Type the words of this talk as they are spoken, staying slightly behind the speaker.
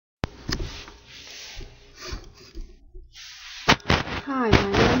Hi,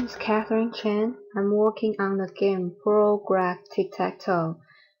 my name is Catherine Chen. I'm working on the game Grid Tic Tac Toe.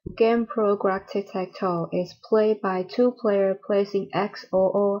 Game Grid Tic Tac Toe is played by two players placing X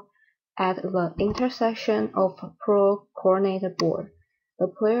or O at the intersection of a pro-coordinated board. The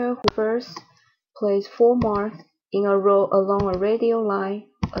player who first places four marks in a row along a radial line,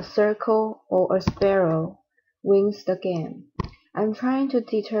 a circle, or a spiral wins the game. I'm trying to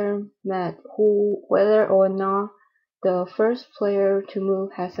determine whether or not the first player to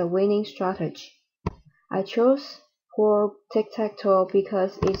move has a winning strategy. I chose Tic-Tac-Toe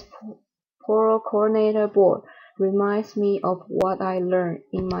because its pro-coordinated board reminds me of what I learned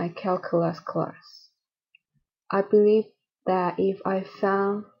in my calculus class. I believe that if I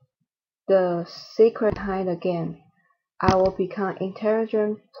found the secret behind the game, I will become an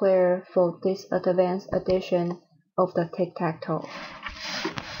intelligent player for this advanced edition of the Tic-Tac-Toe.